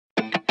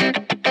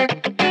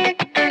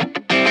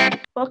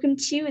Welcome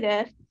to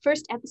the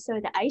first episode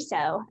of the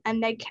ISO. I'm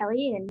Meg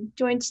Kelly and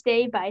joined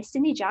today by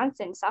Sydney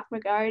Johnson, sophomore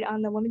guard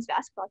on the women's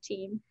basketball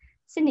team.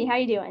 Sydney, how are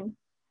you doing?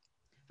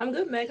 I'm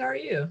good, Meg. How are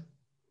you?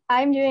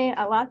 I'm doing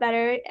a lot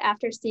better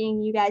after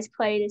seeing you guys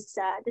play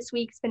this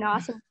week. It's been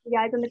awesome. You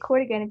guys on the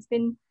court again. It's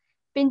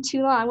been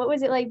too long. What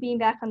was it like being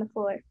back on the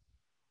floor?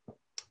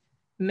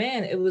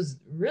 Man, it was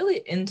really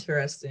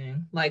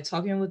interesting. Like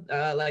talking with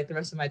the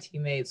rest of my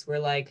teammates, we're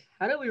like,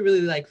 how do we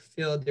really like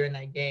feel during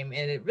that game?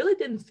 And it really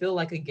didn't feel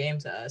like a game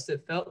to us.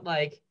 It felt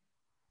like,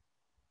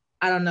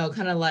 I don't know,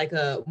 kind of like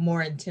a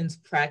more intense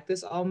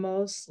practice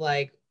almost.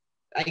 Like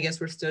I guess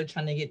we're still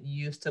trying to get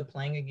used to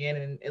playing again,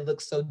 and it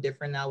looks so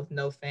different now with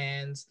no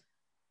fans,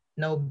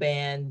 no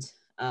band,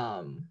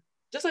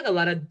 just like a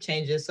lot of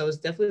changes. So it's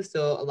definitely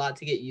still a lot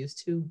to get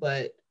used to.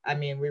 But I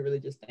mean, we're really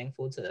just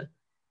thankful to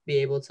be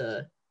able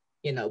to,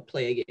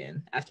 play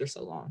again after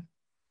so long.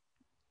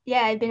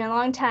 Yeah, it's been a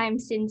long time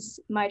since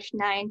March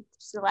 9th,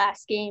 the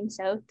last game.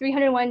 So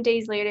 301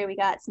 days later, we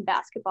got some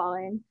basketball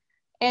in.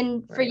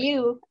 And for Right.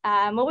 you,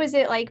 what was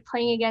it like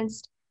playing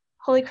against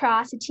Holy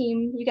Cross, a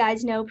team you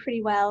guys know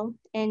pretty well?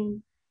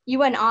 And you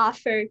went off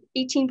for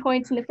 18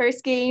 points in the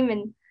first game,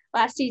 and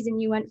last season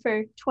you went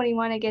for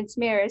 21 against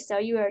Marist. So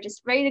you were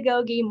just ready to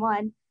go game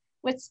one.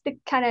 What's the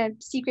kind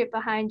of secret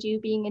behind you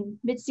being in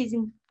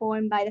midseason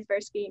form by the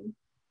first game?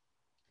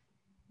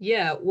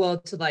 Yeah, well,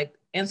 to like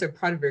answer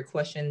part of your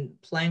question,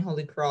 playing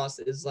Holy Cross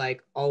is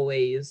like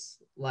always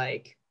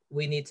like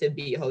we need to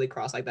beat Holy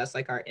Cross. Like that's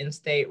like our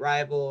in-state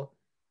rival.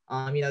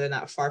 They're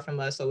not far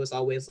from us, so it's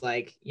always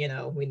like,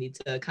 we need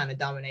to kind of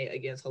dominate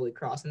against Holy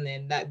Cross. And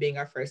then that being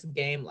our first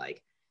game,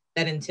 like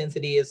that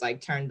intensity is like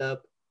turned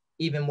up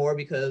even more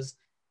because,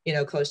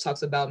 coach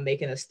talks about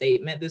making a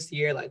statement this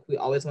year. Like we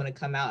always want to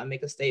come out and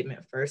make a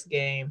statement first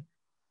game.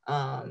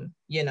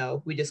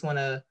 We just want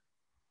to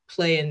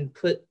play and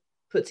put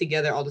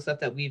together all the stuff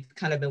that we've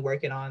kind of been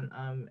working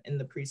on in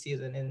the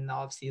preseason and in the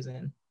off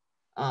season,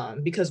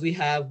 because we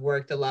have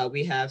worked a lot,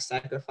 we have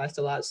sacrificed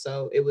a lot.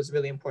 So it was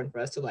really important for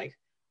us to like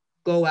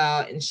go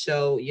out and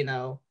show,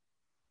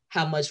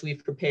 how much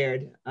we've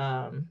prepared.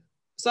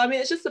 So I mean,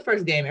 it's just the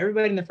first game.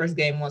 Everybody in the first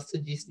game wants to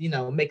just,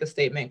 make a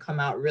statement, come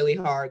out really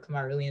hard, come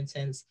out really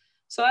intense.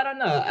 So I don't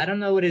know. I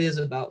don't know what it is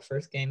about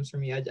first games for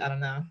me. I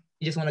don't know.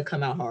 You just want to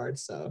come out hard.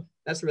 So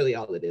that's really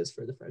all it is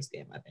for the first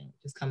game, I think,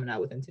 just coming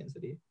out with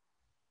intensity.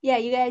 Yeah,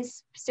 you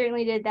guys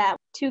certainly did that.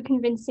 2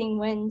 convincing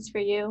wins for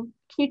you.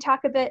 Can you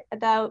talk a bit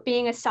about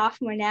being a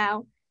sophomore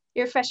now?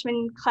 Your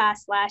freshman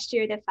class last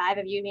year, the 5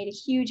 of you made a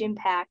huge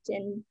impact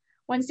and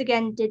once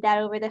again did that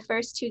over the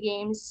first 2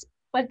 games.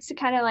 What's it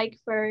kind of like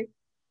for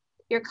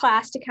your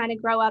class to kind of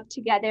grow up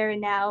together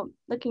and now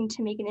looking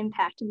to make an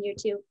impact in year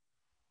 2?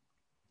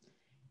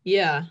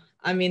 Yeah,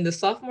 I mean, the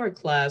sophomore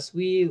class,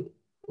 we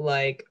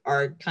like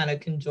are kind of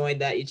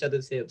conjoined at each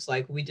other's hips.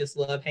 Like we just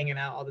love hanging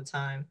out all the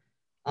time.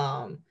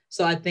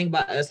 So I think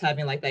by us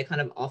having like that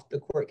kind of off the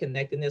court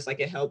connectedness,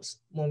 like it helps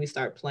when we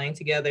start playing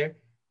together.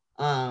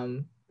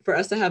 For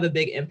us to have a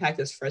big impact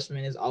as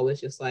freshmen is always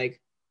just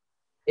like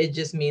it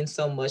just means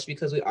so much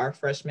because we are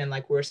freshmen,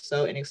 like we're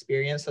so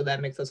inexperienced. So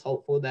that makes us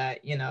hopeful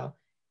that,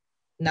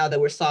 now that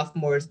we're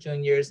sophomores,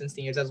 juniors, and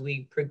seniors, as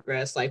we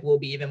progress, like we'll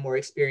be even more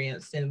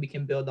experienced and we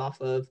can build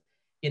off of,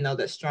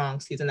 that strong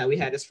season that we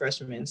had as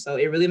freshmen. So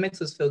it really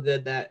makes us feel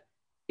good that,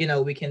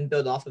 we can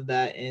build off of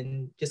that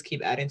and just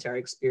keep adding to our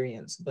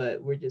experience.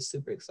 But we're just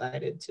super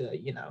excited to,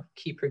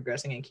 keep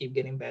progressing and keep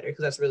getting better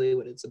because that's really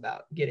what it's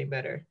about, getting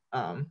better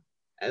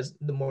as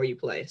the more you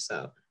play.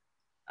 So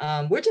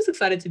we're just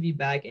excited to be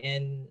back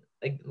in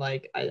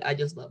I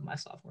just love my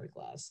sophomore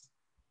class.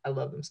 I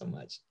love them so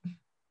much.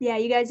 Yeah,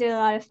 you guys are a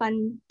lot of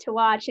fun to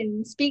watch.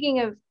 And speaking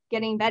of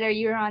getting better,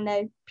 you were on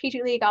the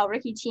Patriot League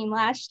All-Rookie team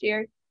last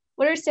year.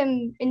 What are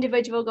some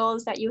individual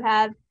goals that you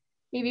have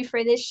maybe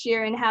for this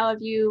year, and how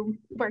have you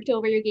worked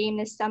over your game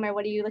this summer?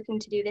 What are you looking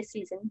to do this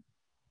season?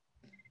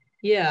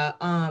 Yeah,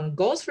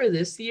 goals for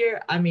this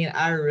year. I mean,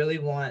 I really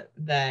want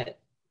that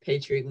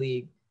Patriot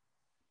League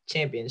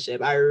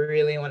championship. I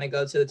really want to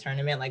go to the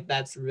tournament. Like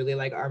that's really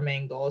like our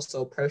main goal.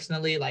 So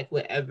personally, like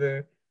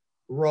whatever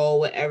role,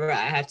 whatever I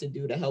have to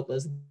do to help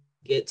us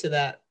get to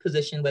that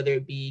position, whether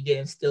it be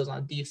getting steals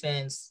on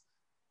defense,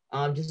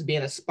 just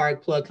being a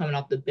spark plug coming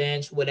off the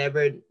bench,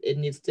 whatever it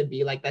needs to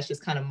be. Like that's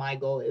just kind of my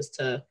goal is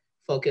to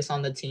focus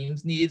on the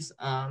team's needs.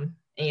 And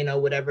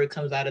whatever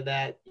comes out of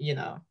that,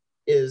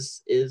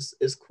 is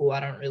cool. I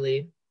don't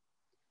really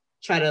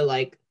try to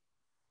like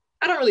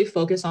I don't really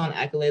focus on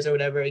accolades or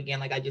whatever. Again,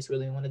 like I just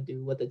really want to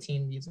do what the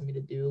team needs me to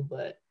do.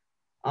 But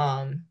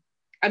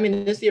I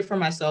mean, this year for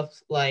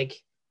myself,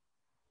 like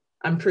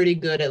I'm pretty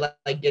good at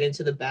like getting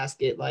to the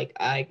basket. Like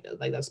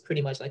that's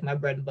pretty much like my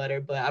bread and butter.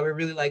 But I would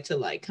really like to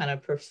like kind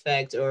of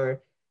perfect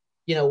or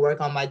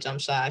work on my jump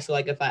shot. I feel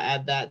like if I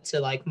add that to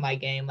like my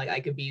game, like I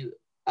could be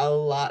a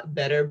lot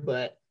better.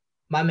 But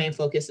my main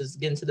focus is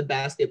getting to the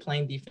basket,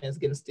 playing defense,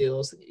 getting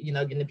steals,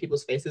 getting in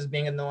people's faces,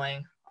 being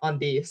annoying on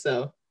D.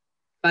 So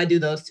if I do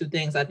those 2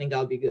 things, I think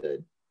I'll be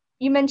good.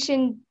 You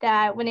mentioned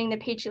that winning the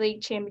Patriot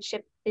League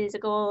championship is a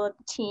goal of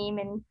the team,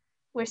 and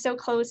we're so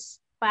close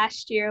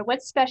last year.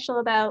 What's special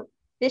about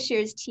this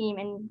year's team,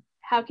 and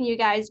how can you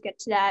guys get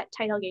to that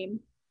title game?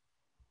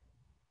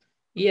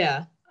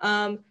 Yeah.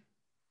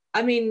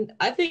 I mean,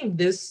 I think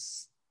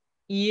this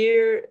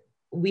year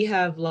we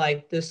have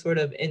like this sort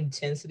of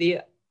intensity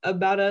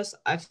about us.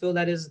 I feel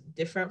that is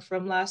different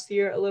from last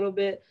year a little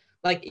bit.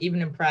 Like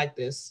even in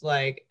practice,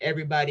 like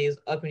everybody is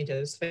up in each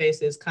other's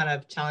faces, kind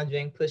of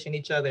challenging, pushing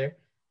each other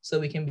so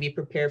we can be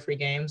prepared for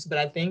games. But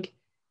I think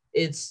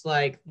it's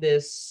like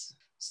this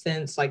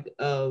sense like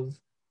of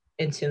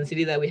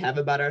intensity that we have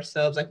about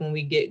ourselves. Like when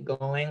we get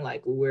going,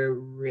 like we're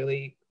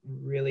really,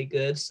 really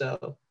good.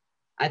 So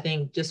I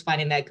think just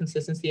finding that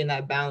consistency and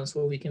that balance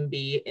where we can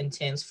be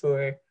intense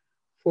for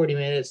 40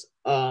 minutes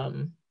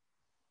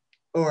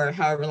or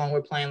however long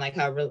we're playing, like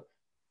however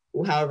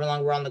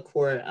long we're on the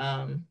court.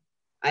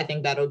 I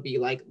think that'll be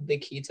like the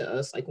key to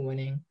us like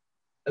winning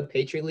a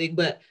Patriot League.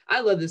 But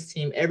I love this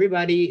team.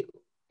 Everybody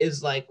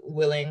is like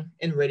willing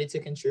and ready to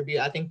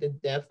contribute. I think the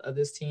depth of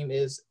this team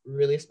is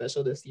really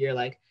special this year.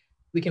 Like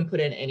we can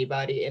put in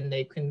anybody and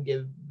they can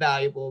give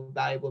valuable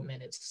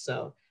minutes.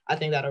 So I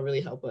think that'll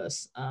really help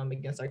us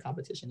against our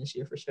competition this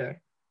year for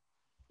sure.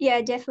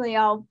 Yeah, definitely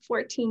all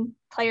 14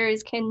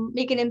 players can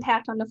make an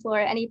impact on the floor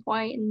at any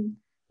point. And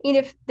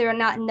even if they're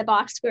not in the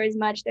box score as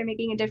much, they're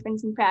making a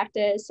difference in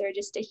practice or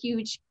just a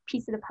huge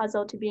piece of the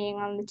puzzle to being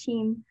on the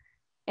team.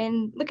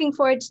 And looking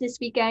forward to this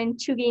weekend,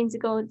 2 games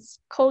ago, it's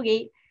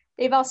Colgate.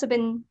 They've also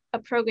been a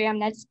program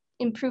that's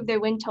improved their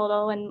win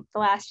total in the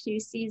last few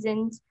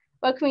seasons.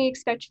 What can we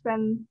expect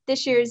from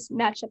this year's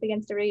matchup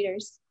against the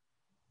Raiders?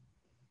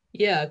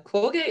 Yeah,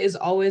 Colgate is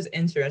always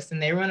interesting.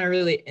 They run a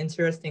really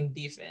interesting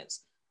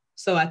defense.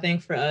 So I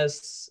think for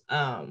us,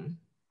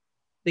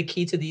 the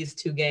key to these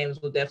 2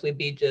 games will definitely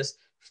be just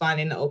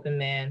finding the open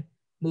man,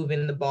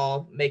 moving the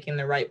ball, making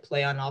the right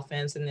play on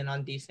offense, and then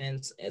on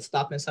defense, and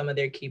stopping some of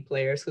their key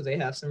players because they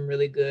have some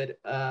really good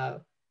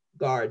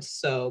guards.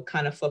 So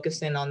kind of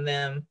focusing on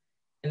them,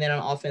 and then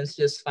on offense,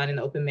 just finding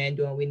the open man,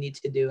 doing what we need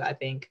to do. I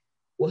think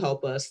will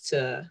help us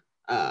to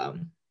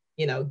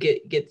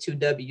get 2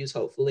 W's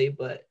hopefully.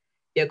 But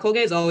yeah,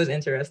 Colgate is always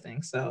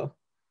interesting. So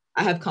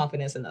I have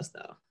confidence in us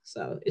though.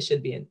 So it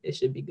should be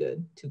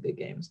good. 2 good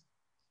games.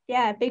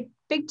 Yeah, big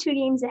 2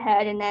 games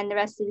ahead, and then the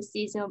rest of the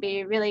season will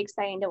be really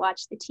exciting to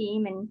watch the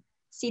team and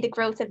see the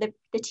growth of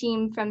the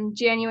team from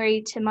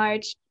January to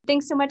March.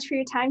 Thanks so much for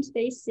your time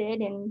today, Sid,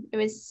 and it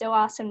was so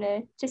awesome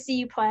to see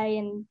you play,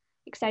 and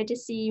excited to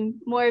see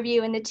more of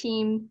you and the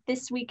team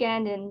this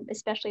weekend and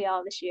especially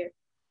all this year.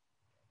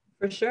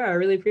 For sure. I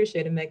really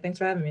appreciate it, Meg. Thanks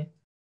for having me.